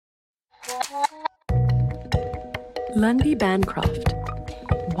Lundy Bancroft.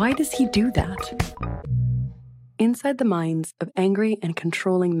 Why does he do that? Inside the Minds of Angry and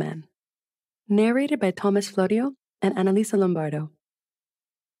Controlling Men. Narrated by Thomas Florio and Annalisa Lombardo.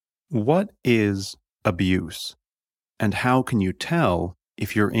 What is abuse? And how can you tell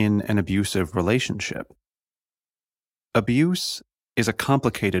if you're in an abusive relationship? Abuse is a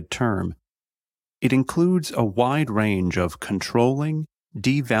complicated term. It includes a wide range of controlling,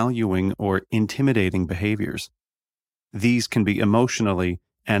 devaluing, or intimidating behaviors. These can be emotionally,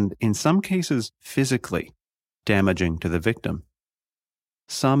 and in some cases physically, damaging to the victim.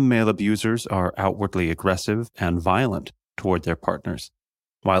 Some male abusers are outwardly aggressive and violent toward their partners,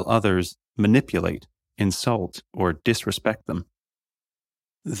 while others manipulate, insult, or disrespect them.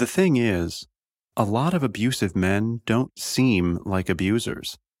 The thing is, a lot of abusive men don't seem like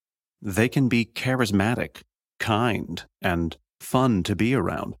abusers. They can be charismatic, kind, and fun to be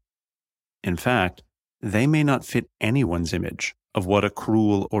around. In fact, they may not fit anyone's image of what a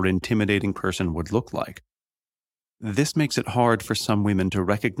cruel or intimidating person would look like. This makes it hard for some women to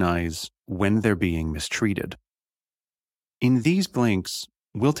recognize when they're being mistreated. In these blinks,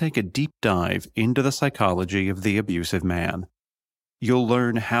 we'll take a deep dive into the psychology of the abusive man. You'll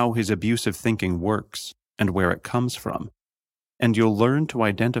learn how his abusive thinking works and where it comes from, and you'll learn to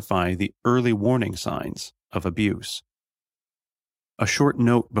identify the early warning signs of abuse. A short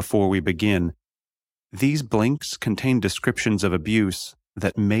note before we begin: these blinks contain descriptions of abuse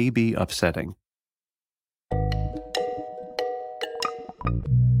that may be upsetting.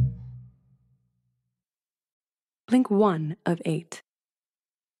 Blink 1 of 8.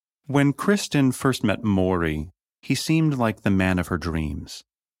 When Kristen first met Maury, he seemed like the man of her dreams.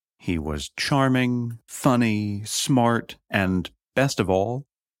 He was charming, funny, smart, and, best of all,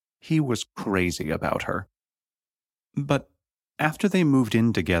 he was crazy about her. But after they moved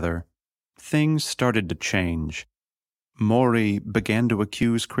in together, things started to change. Maury began to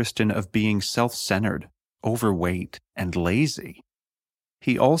accuse Kristen of being self-centered, overweight, and lazy.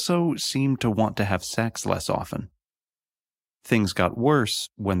 He also seemed to want to have sex less often. Things got worse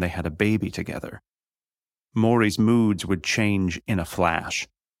when they had a baby together. Maury's moods would change in a flash.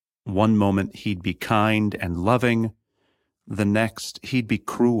 One moment he'd be kind and loving. The next he'd be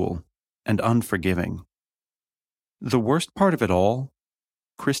cruel and unforgiving. The worst part of it all,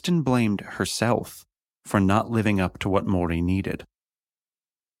 Kristen blamed herself for not living up to what Maury needed.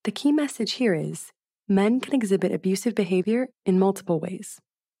 The key message here is, men can exhibit abusive behavior in multiple ways.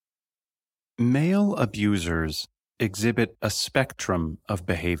 Male abusers exhibit a spectrum of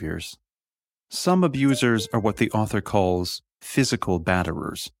behaviors. Some abusers are what the author calls physical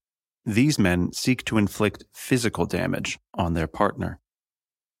batterers. These men seek to inflict physical damage on their partner.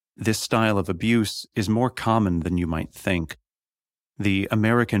 This style of abuse is more common than you might think. The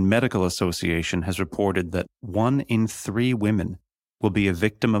American Medical Association has reported that 1 in 3 women will be a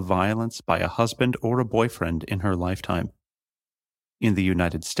victim of violence by a husband or a boyfriend in her lifetime. In the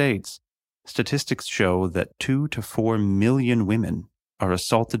United States, statistics show that 2 to 4 million women are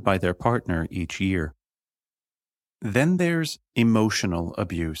assaulted by their partner each year. Then there's emotional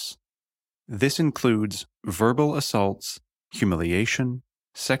abuse. This includes verbal assaults, humiliation,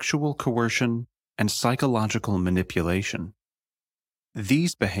 sexual coercion, and psychological manipulation.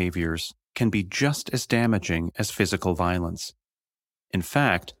 These behaviors can be just as damaging as physical violence. In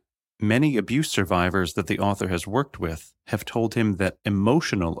fact, many abuse survivors that the author has worked with have told him that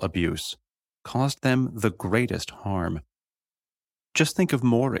emotional abuse caused them the greatest harm. Just think of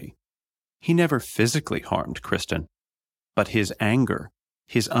Maury. He never physically harmed Kristen, but his anger,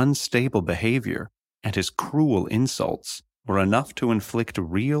 his unstable behavior, and his cruel insults were enough to inflict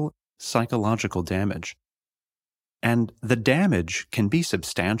real psychological damage. And the damage can be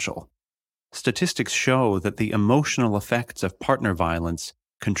substantial. Statistics show that the emotional effects of partner violence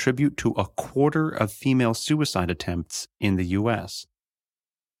contribute to 1/4 of female suicide attempts in the U.S.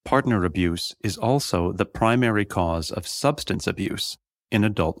 Partner abuse is also the primary cause of substance abuse in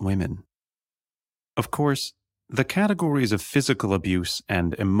adult women. Of course, the categories of physical abuse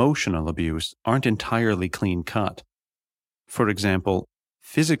and emotional abuse aren't entirely clean-cut. For example,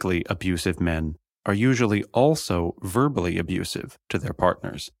 physically abusive men are usually also verbally abusive to their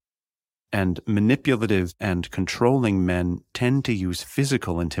partners, and manipulative and controlling men tend to use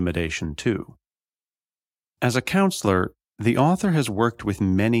physical intimidation too. As a counselor, the author has worked with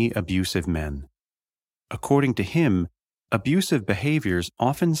many abusive men. According to him, abusive behaviors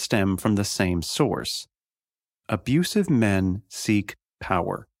often stem from the same source. Abusive men seek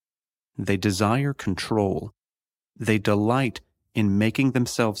power. They desire control. They delight in making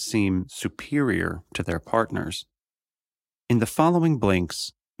themselves seem superior to their partners. In the following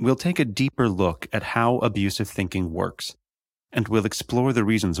blinks, we'll take a deeper look at how abusive thinking works, and we'll explore the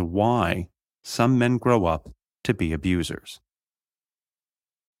reasons why some men grow up to be abusers.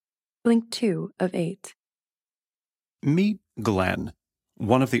 Blink 2 of 8. Meet Glenn,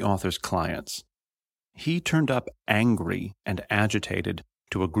 one of the author's clients. He turned up angry and agitated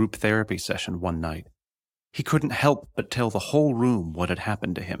to a group therapy session one night. He couldn't help but tell the whole room what had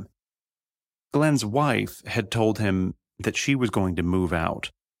happened to him. Glenn's wife had told him that she was going to move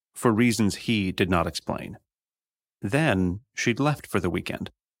out, for reasons he did not explain. Then she'd left for the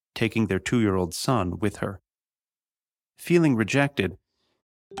weekend, taking their 2-year-old son with her. Feeling rejected,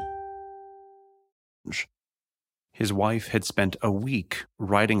 his wife had spent a week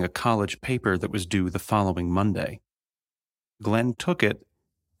writing a college paper that was due the following Monday. Glenn took it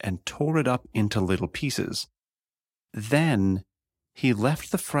and tore it up into little pieces. Then he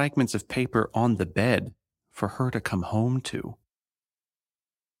left the fragments of paper on the bed for her to come home to.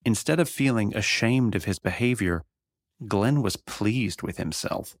 Instead of feeling ashamed of his behavior, Glenn was pleased with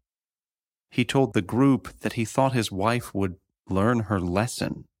himself. He told the group that he thought his wife would learn her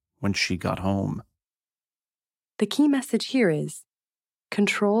lesson when she got home. The key message here is,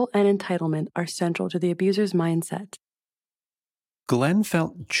 control and entitlement are central to the abuser's mindset. Glenn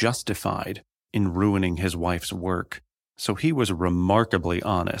felt justified in ruining his wife's work, so he was remarkably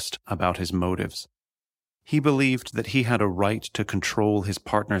honest about his motives. He believed that he had a right to control his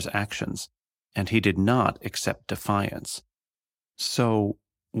partner's actions, and he did not accept defiance. So,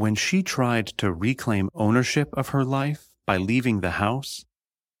 when she tried to reclaim ownership of her life by leaving the house,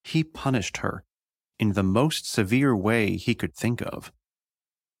 he punished her in the most severe way he could think of.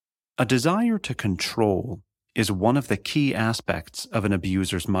 A desire to control is one of the key aspects of an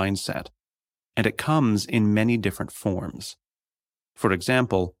abuser's mindset, and it comes in many different forms. For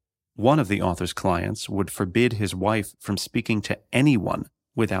example, one of the author's clients would forbid his wife from speaking to anyone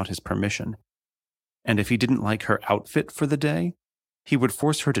without his permission. And if he didn't like her outfit for the day, he would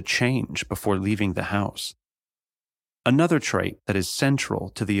force her to change before leaving the house. Another trait that is central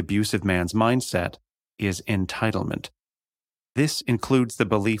to the abusive man's mindset is entitlement. This includes the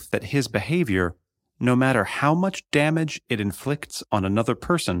belief that his behavior, no matter how much damage it inflicts on another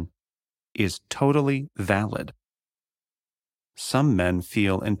person, is totally valid. Some men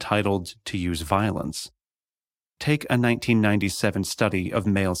feel entitled to use violence. Take a 1997 study of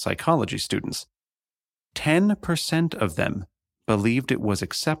male psychology students. 10% of them believed it was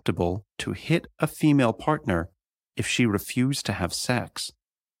acceptable to hit a female partner if she refused to have sex.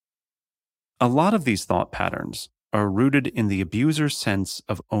 A lot of these thought patterns are rooted in the abuser's sense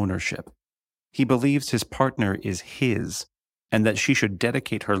of ownership. He believes his partner is his, and that she should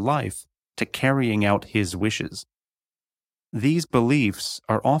dedicate her life to carrying out his wishes. These beliefs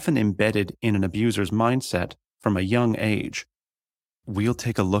are often embedded in an abuser's mindset from a young age. We'll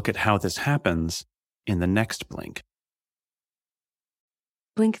take a look at how this happens in the next blink.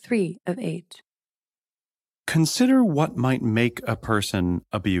 Blink 3 of 8. Consider what might make a person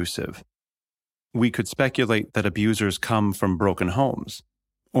abusive. We could speculate that abusers come from broken homes,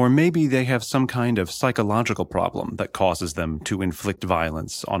 or maybe they have some kind of psychological problem that causes them to inflict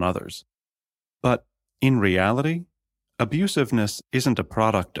violence on others. But in reality, abusiveness isn't a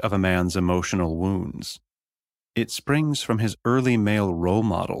product of a man's emotional wounds. It springs from his early male role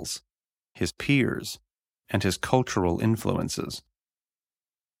models, his peers, and his cultural influences.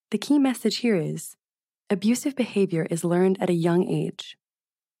 The key message here is, abusive behavior is learned at a young age.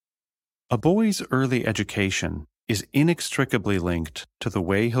 A boy's early education is inextricably linked to the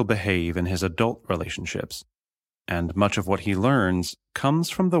way he'll behave in his adult relationships, and much of what he learns comes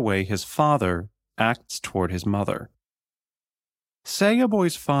from the way his father acts toward his mother. Say a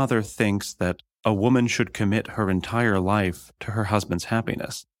boy's father thinks that a woman should commit her entire life to her husband's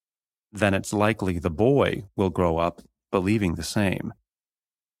happiness, then it's likely the boy will grow up believing the same.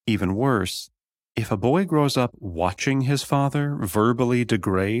 Even worse, if a boy grows up watching his father verbally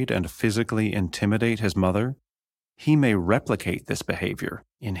degrade and physically intimidate his mother, he may replicate this behavior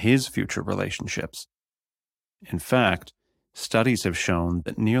in his future relationships. In fact, studies have shown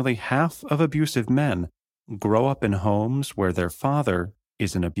that nearly half of abusive men grow up in homes where their father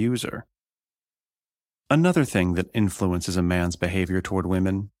is an abuser. Another thing that influences a man's behavior toward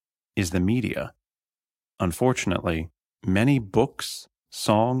women is the media. Unfortunately, many books,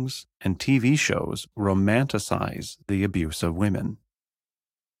 songs, and TV shows romanticize the abuse of women.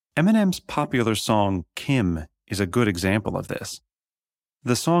 Eminem's popular song Kim is a good example of this.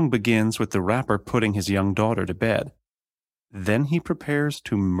 The song begins with the rapper putting his young daughter to bed. Then he prepares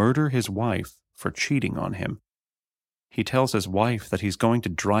to murder his wife for cheating on him. He tells his wife that he's going to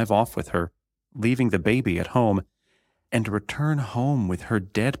drive off with her, leaving the baby at home, and return home with her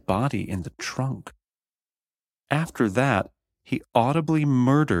dead body in the trunk. After that, he audibly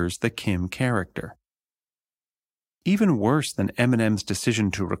murders the Kim character. Even worse than Eminem's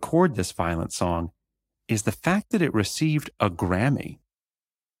decision to record this violent song is the fact that it received a Grammy.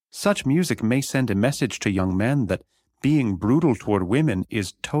 Such music may send a message to young men that being brutal toward women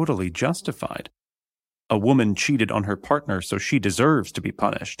is totally justified. A woman cheated on her partner, so she deserves to be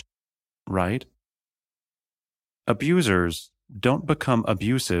punished, right? Abusers don't become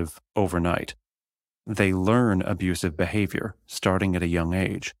abusive overnight. They learn abusive behavior starting at a young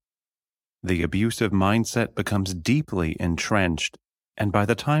age. The abusive mindset becomes deeply entrenched, and by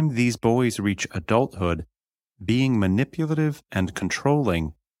the time these boys reach adulthood, being manipulative and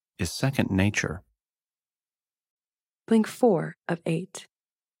controlling is second nature. Blink 4 of 8.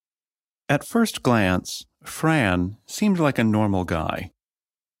 At first glance, Fran seemed like a normal guy.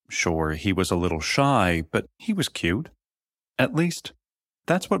 Sure, he was a little shy, but he was cute. At least,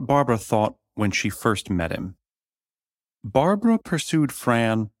 that's what Barbara thought when she first met him. Barbara pursued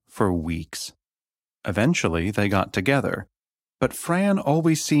Fran for weeks. Eventually, they got together, but Fran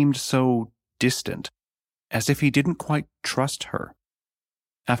always seemed so distant, as if he didn't quite trust her.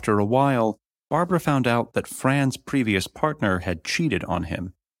 After a while, Barbara found out that Fran's previous partner had cheated on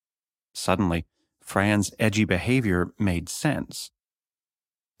him. Suddenly, Fran's edgy behavior made sense.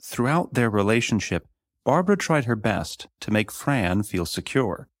 Throughout their relationship, Barbara tried her best to make Fran feel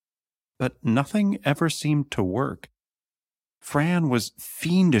secure, but nothing ever seemed to work. Fran was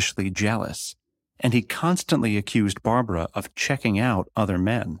fiendishly jealous, and he constantly accused Barbara of checking out other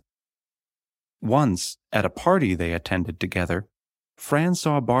men. Once, at a party they attended together, Fran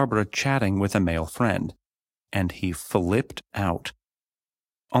saw Barbara chatting with a male friend, and he flipped out.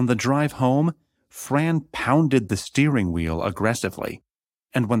 On the drive home, Fran pounded the steering wheel aggressively,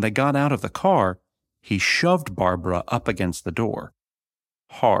 and when they got out of the car, he shoved Barbara up against the door.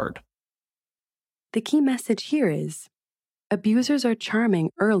 Hard. The key message here is, abusers are charming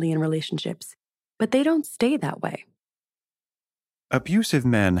early in relationships, but they don't stay that way. Abusive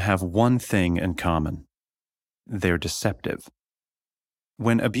men have one thing in common. They're deceptive.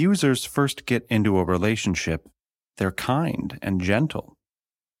 When abusers first get into a relationship, they're kind and gentle.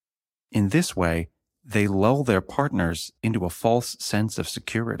 In this way, they lull their partners into a false sense of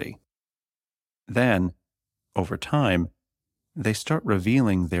security. Then, over time, they start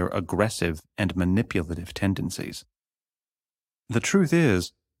revealing their aggressive and manipulative tendencies. The truth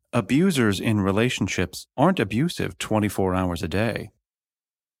is, abusers in relationships aren't abusive 24 hours a day.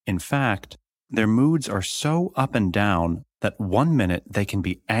 In fact, their moods are so up and down that one minute they can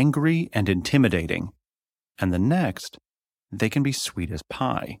be angry and intimidating, and the next, they can be sweet as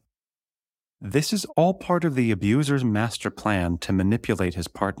pie. This is all part of the abuser's master plan to manipulate his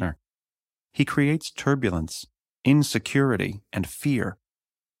partner. He creates turbulence, insecurity, and fear.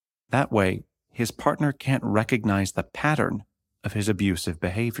 That way, his partner can't recognize the pattern of his abusive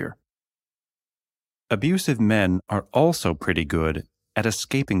behavior. Abusive men are also pretty good at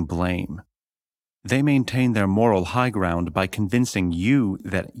escaping blame. They maintain their moral high ground by convincing you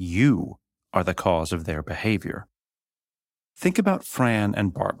that you are the cause of their behavior. Think about Fran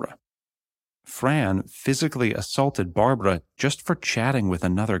and Barbara. Fran physically assaulted Barbara just for chatting with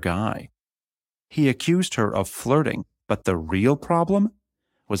another guy. He accused her of flirting, but the real problem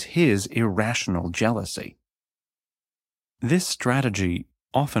was his irrational jealousy. This strategy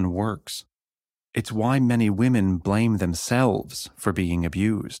often works. It's why many women blame themselves for being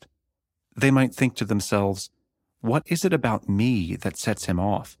abused. They might think to themselves, "What is it about me that sets him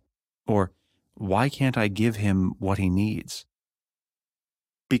off?" Or, "Why can't I give him what he needs?"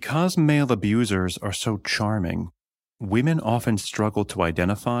 Because male abusers are so charming, women often struggle to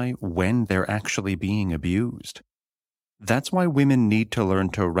identify when they're actually being abused. That's why women need to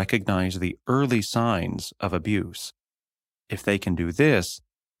learn to recognize the early signs of abuse. If they can do this,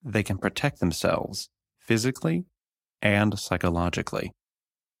 they can protect themselves physically and psychologically.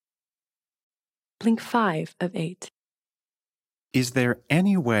 Blink 5 of 8. Is there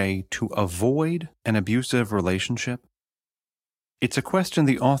any way to avoid an abusive relationship? It's a question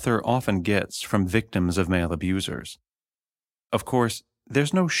the author often gets from victims of male abusers. Of course,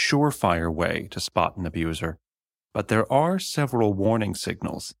 there's no surefire way to spot an abuser, but there are several warning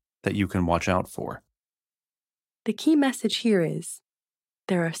signals that you can watch out for. The key message here is,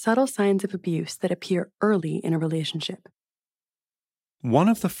 there are subtle signs of abuse that appear early in a relationship. One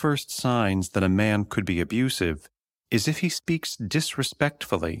of the first signs that a man could be abusive is if he speaks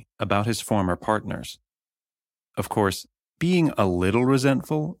disrespectfully about his former partners. Of course, being a little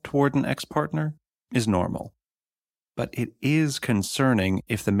resentful toward an ex-partner is normal. but it is concerning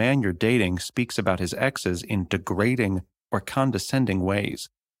if the man you're dating speaks about his exes in degrading or condescending ways,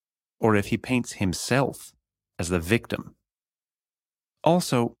 or if he paints himself as the victim.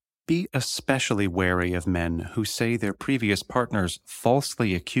 Also, be especially wary of men who say their previous partners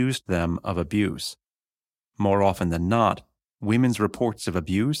falsely accused them of abuse. More often than not, women's reports of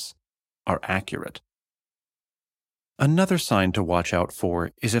abuse are accurate. Another sign to watch out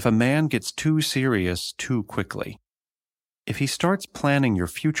for is if a man gets too serious too quickly. If he starts planning your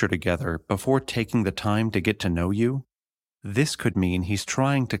future together before taking the time to get to know you, this could mean he's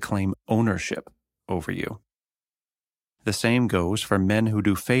trying to claim ownership over you. The same goes for men who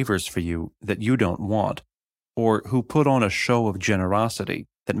do favors for you that you don't want, or who put on a show of generosity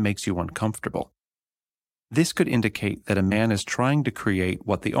that makes you uncomfortable. This could indicate that a man is trying to create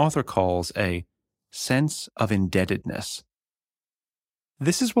what the author calls a sense of indebtedness.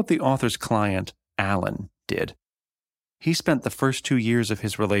 This is what the author's client, Alan, did. He spent the first 2 years of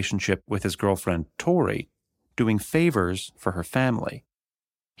his relationship with his girlfriend, Tori, doing favors for her family.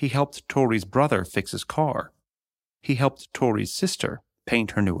 He helped Tori's brother fix his car. He helped Tori's sister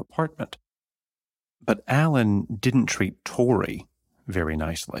paint her new apartment. But Alan didn't treat Tori very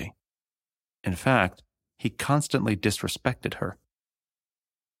nicely. In fact, he constantly disrespected her.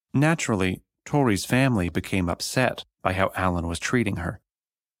 Naturally, Tori's family became upset by how Alan was treating her.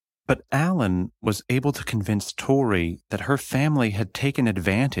 But Alan was able to convince Tori that her family had taken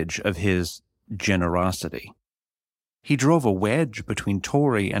advantage of his generosity. He drove a wedge between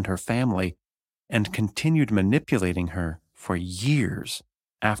Tori and her family and continued manipulating her for years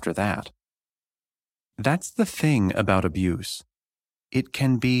after that. That's the thing about abuse. It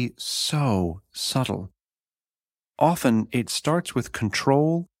can be so subtle. Often it starts with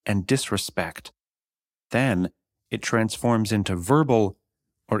control and disrespect. Then it transforms into verbal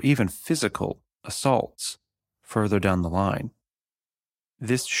or even physical assaults further down the line.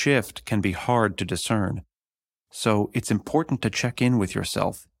 This shift can be hard to discern, so it's important to check in with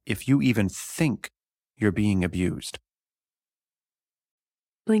yourself if you even think you're being abused.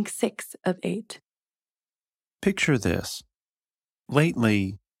 Link 6 of 8. Picture this.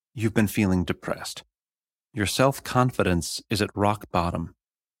 Lately, you've been feeling depressed. Your self-confidence is at rock bottom.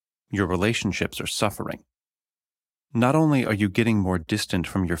 Your relationships are suffering. Not only are you getting more distant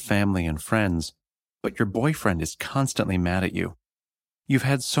from your family and friends, but your boyfriend is constantly mad at you. You've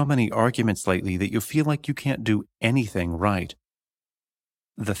had so many arguments lately that you feel like you can't do anything right.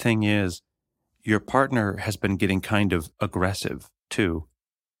 The thing is, your partner has been getting kind of aggressive, too.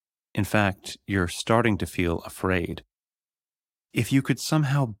 In fact, you're starting to feel afraid. If you could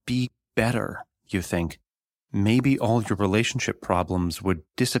somehow be better, you think, maybe all your relationship problems would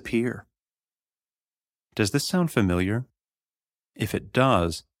disappear. Does this sound familiar? If it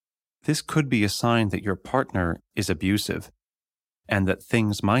does, this could be a sign that your partner is abusive and that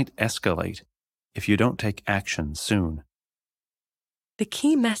things might escalate if you don't take action soon. The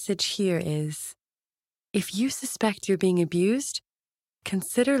key message here is, if you suspect you're being abused,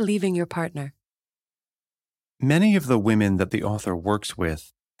 consider leaving your partner. Many of the women that the author works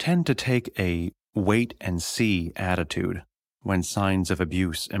with tend to take a wait-and-see attitude when signs of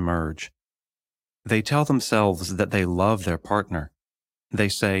abuse emerge. They tell themselves that they love their partner. They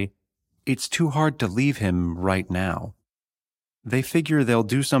say, "It's too hard to leave him right now." They figure they'll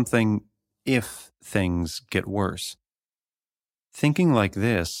do something if things get worse. Thinking like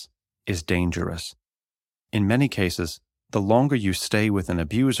this is dangerous. In many cases, the longer you stay with an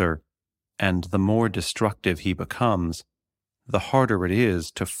abuser and the more destructive he becomes, the harder it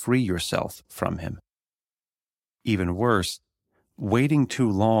is to free yourself from him. Even worse, waiting too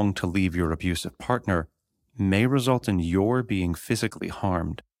long to leave your abusive partner may result in your being physically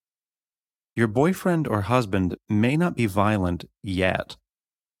harmed. Your boyfriend or husband may not be violent yet,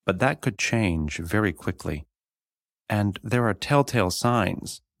 but that could change very quickly. And there are telltale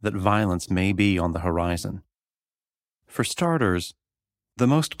signs that violence may be on the horizon. For starters, the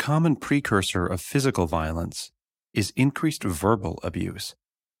most common precursor of physical violence is increased verbal abuse.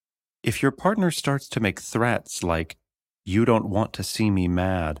 If your partner starts to make threats like, "You don't want to see me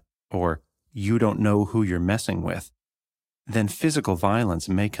mad," or "You don't know who you're messing with," then physical violence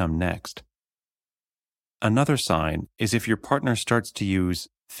may come next. Another sign is if your partner starts to use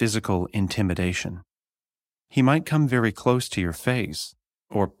physical intimidation. He might come very close to your face,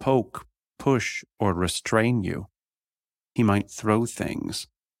 or poke, push, or restrain you. He might throw things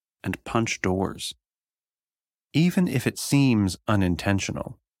and punch doors. Even if it seems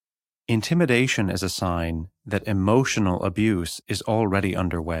unintentional, intimidation is a sign that emotional abuse is already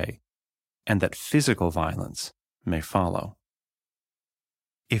underway and that physical violence may follow.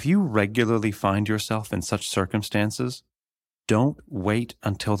 If you regularly find yourself in such circumstances, don't wait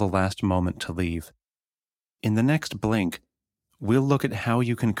until the last moment to leave. In the next blink, we'll look at how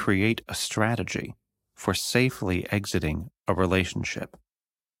you can create a strategy for safely exiting a relationship.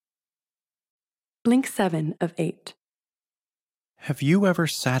 Blink 7 of 8. Have you ever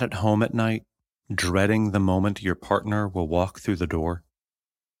sat at home at night, dreading the moment your partner will walk through the door?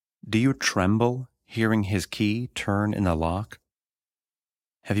 Do you tremble hearing his key turn in the lock?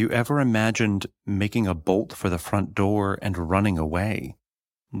 Have you ever imagined making a bolt for the front door and running away,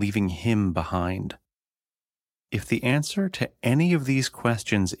 leaving him behind? If the answer to any of these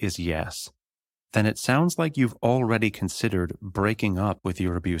questions is yes, then it sounds like you've already considered breaking up with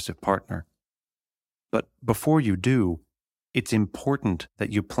your abusive partner. But before you do, it's important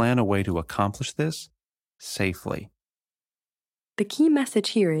that you plan a way to accomplish this safely. The key message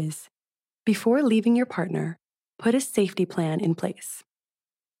here is, before leaving your partner, put a safety plan in place.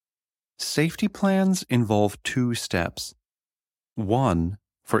 Safety plans involve 2 steps. One,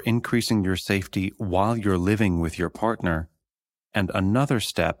 for increasing your safety while you're living with your partner, and another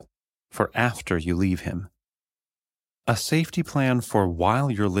step for after you leave him. A safety plan for while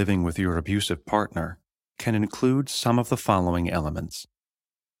you're living with your abusive partner can include some of the following elements.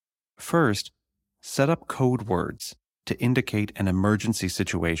 First, set up code words to indicate an emergency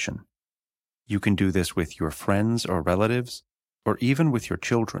situation. You can do this with your friends or relatives, or even with your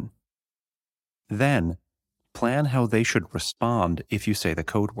children. Then, plan how they should respond if you say the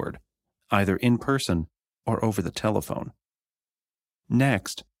code word, either in person or over the telephone.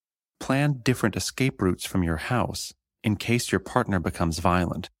 Next, plan different escape routes from your house in case your partner becomes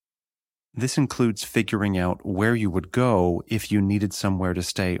violent. This includes figuring out where you would go if you needed somewhere to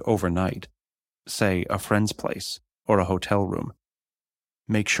stay overnight, say a friend's place or a hotel room.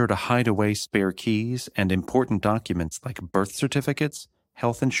 Make sure to hide away spare keys and important documents like birth certificates,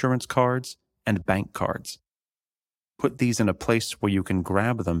 health insurance cards, and bank cards. Put these in a place where you can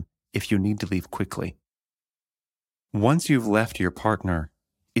grab them if you need to leave quickly. Once you've left your partner,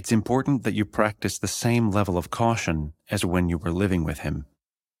 it's important that you practice the same level of caution as when you were living with him.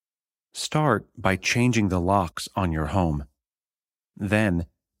 Start by changing the locks on your home. Then,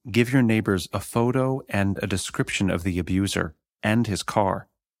 give your neighbors a photo and a description of the abuser and his car.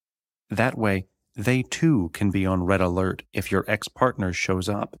 That way, they too can be on red alert if your ex-partner shows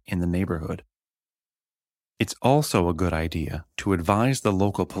up in the neighborhood. It's also a good idea to advise the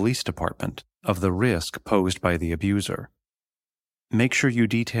local police department of the risk posed by the abuser. Make sure you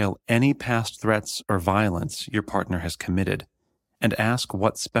detail any past threats or violence your partner has committed, and ask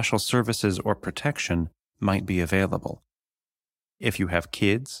what special services or protection might be available. If you have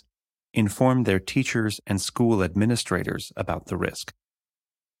kids, inform their teachers and school administrators about the risk.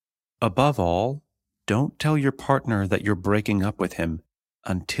 Above all, don't tell your partner that you're breaking up with him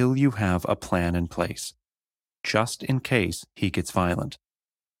until you have a plan in place, just in case he gets violent.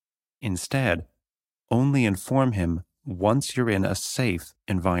 Instead, only inform him once you're in a safe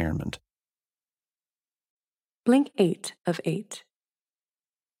environment. Blink 8 of 8.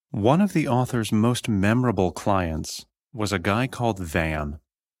 One of the author's most memorable clients was a guy called Van.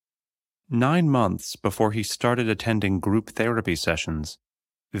 9 months before he started attending group therapy sessions,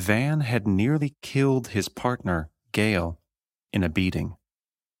 Van had nearly killed his partner, Gail, in a beating.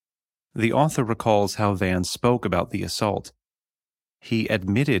 The author recalls how Van spoke about the assault. He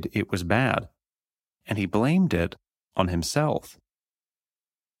admitted it was bad, and he blamed it on himself.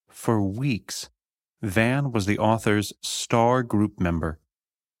 For weeks, Van was the author's star group member.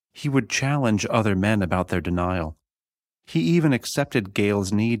 He would challenge other men about their denial. He even accepted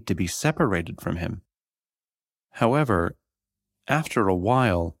Gail's need to be separated from him. However, after a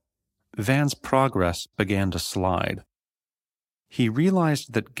while, Van's progress began to slide. He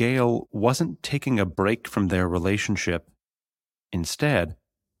realized that Gail wasn't taking a break from their relationship. Instead,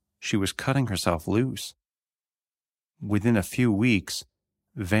 she was cutting herself loose. Within a few weeks,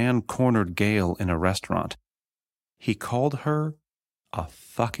 Van cornered Gail in a restaurant. He called her a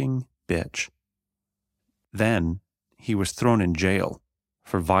fucking bitch. Then, he was thrown in jail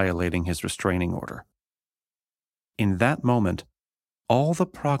for violating his restraining order. In that moment, all the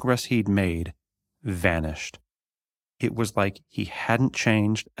progress he'd made vanished. It was like he hadn't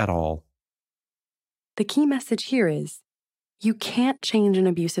changed at all. The key message here is, you can't change an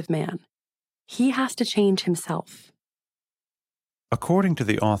abusive man. He has to change himself. According to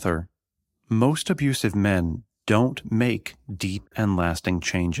the author, most abusive men don't make deep and lasting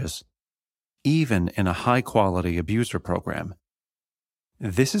changes, even in a high-quality abuser program.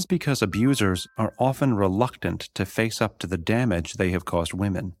 This is because abusers are often reluctant to face up to the damage they have caused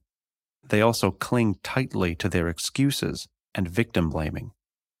women. They also cling tightly to their excuses and victim blaming.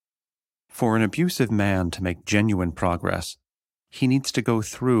 For an abusive man to make genuine progress, he needs to go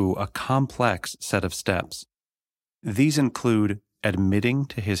through a complex set of steps. These include admitting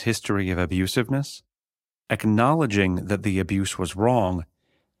to his history of abusiveness, acknowledging that the abuse was wrong,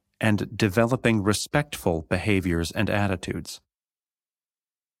 and developing respectful behaviors and attitudes.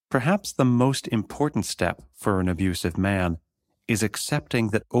 Perhaps the most important step for an abusive man is accepting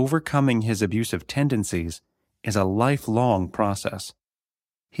that overcoming his abusive tendencies is a lifelong process.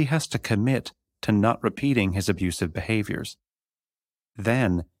 He has to commit to not repeating his abusive behaviors.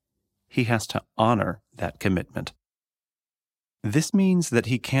 Then, he has to honor that commitment. This means that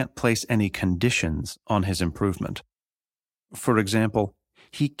he can't place any conditions on his improvement. For example,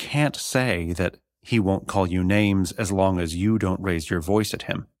 he can't say that he won't call you names as long as you don't raise your voice at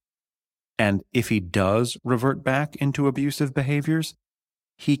him. And if he does revert back into abusive behaviors,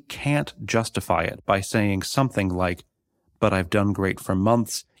 he can't justify it by saying something like, "But I've done great for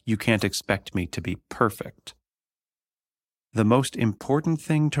months, you can't expect me to be perfect." The most important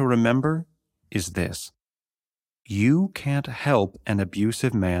thing to remember is this: you can't help an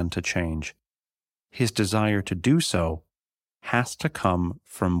abusive man to change. His desire to do so has to come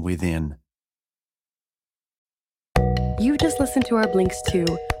from within. You just listened to our blinks to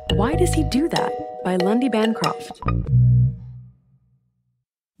Why Does He Do That? By Lundy Bancroft.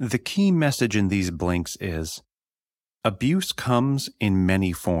 The key message in these blinks is, abuse comes in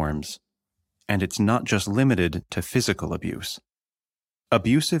many forms, and it's not just limited to physical abuse.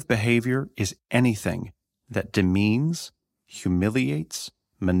 Abusive behavior is anything that demeans, humiliates,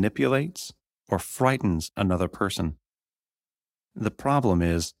 manipulates, or frightens another person. The problem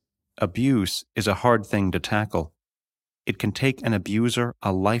is, abuse is a hard thing to tackle. It can take an abuser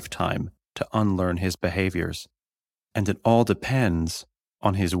a lifetime to unlearn his behaviors, and it all depends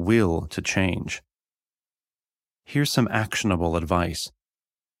on his will to change. Here's some actionable advice.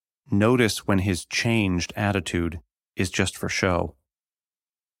 Notice when his changed attitude is just for show.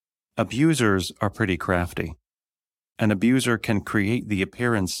 Abusers are pretty crafty. An abuser can create the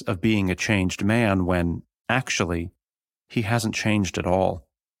appearance of being a changed man when, actually, he hasn't changed at all.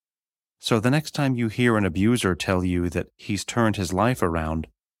 So the next time you hear an abuser tell you that he's turned his life around,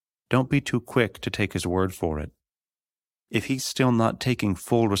 don't be too quick to take his word for it. If he's still not taking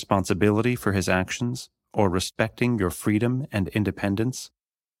full responsibility for his actions or respecting your freedom and independence,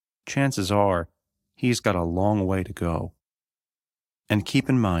 chances are he's got a long way to go. And keep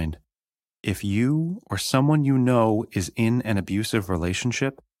in mind, if you or someone you know is in an abusive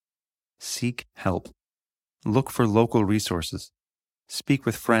relationship, seek help. Look for local resources. Speak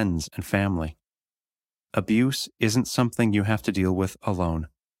with friends and family. Abuse isn't something you have to deal with alone.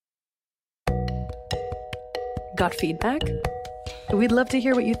 Got feedback? We'd love to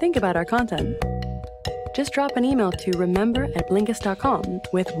hear what you think about our content. Just drop an email to remember@blinkist.com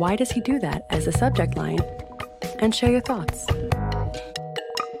with "Why Does He Do That?" as the subject line, and share your thoughts.